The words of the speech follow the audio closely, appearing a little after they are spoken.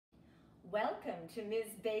Welcome to Ms.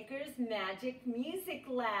 Baker's Magic Music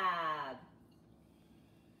Lab.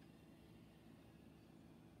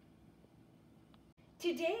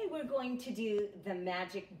 Today we're going to do the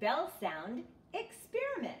magic bell sound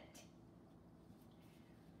experiment.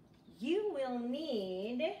 You will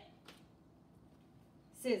need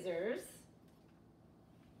scissors,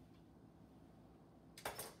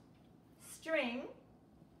 string,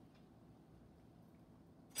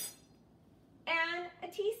 and a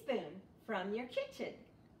teaspoon from your kitchen.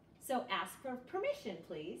 So ask for permission,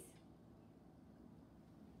 please.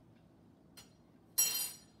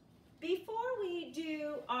 Before we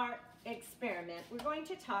do our experiment, we're going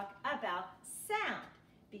to talk about sound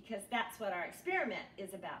because that's what our experiment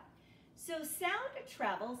is about. So sound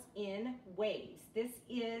travels in waves. This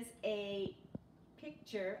is a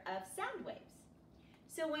picture of sound waves.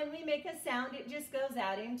 So when we make a sound, it just goes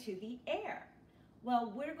out into the air.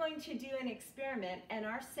 Well, we're going to do an experiment and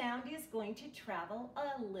our sound is going to travel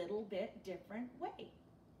a little bit different way.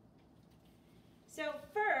 So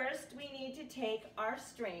first we need to take our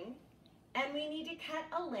string and we need to cut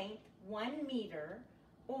a length 1 meter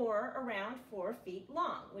or around 4 feet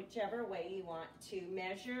long, whichever way you want to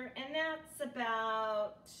measure, and that's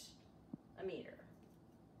about 1 meter.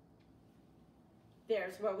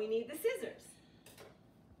 There's where we need the scissors.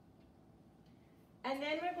 And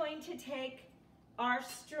then we're going to take our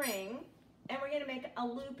string and we're going to make a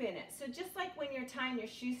loop in it. So just like when you're tying your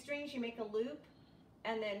shoestrings, you make a loop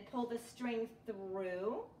and then pull the string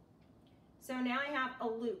through. So now I have a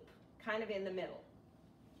loop kind of in the middle.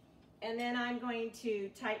 And then I'm going to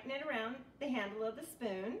tighten it around the handle of the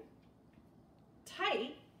spoon,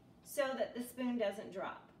 tight so that the spoon doesn't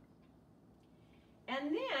drop.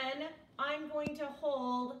 And then I'm going to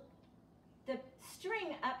hold the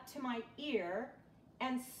string up to my ear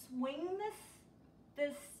and swing the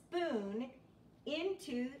spoon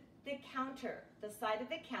into the counter, the side of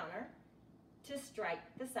the counter, to strike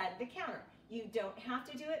the side of the counter. You don't have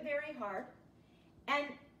to do it very hard. And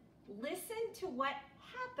listen to what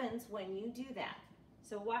happens when you do that.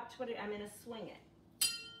 So watch what I'm going to swing it.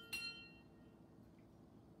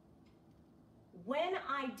 When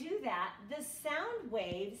I do that, the sound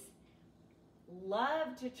waves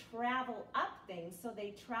love to travel up things, so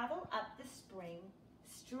they travel up the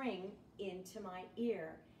string into my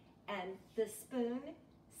ear, and the spoon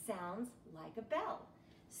sounds like a bell.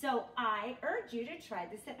 So I urge you to try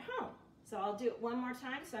this at home. So I'll do it one more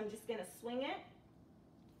time. So I'm just going to swing it,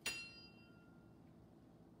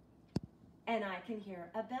 and I can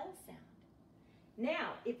hear a bell sound.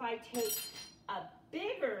 Now, if I take a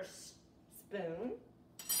bigger spoon,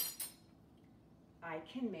 I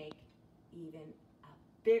can make even a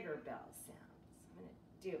bigger bell sound. So I'm going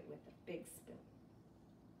to do it with a big spoon.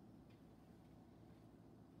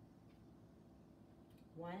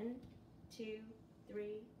 1, 2,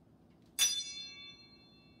 3.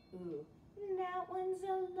 Ooh, that one's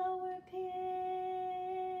a lower pitch.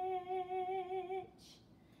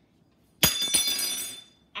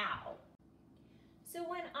 Ow. So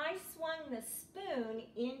when I swung the spoon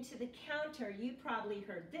into the counter, you probably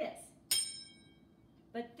heard this.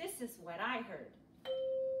 But this is what I heard.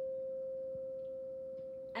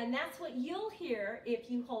 And that's what you'll hear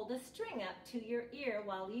if you hold a string up to your ear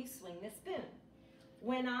while you swing the spoon.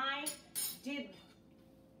 When I did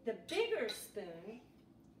the bigger spoon,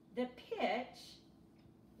 the pitch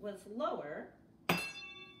was lower.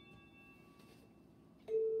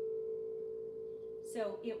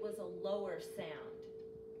 So it was a lower sound.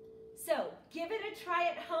 So give it a try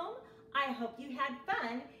at home. I hope you had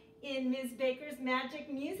fun in Ms. Baker's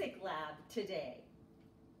Magic Music Lab today.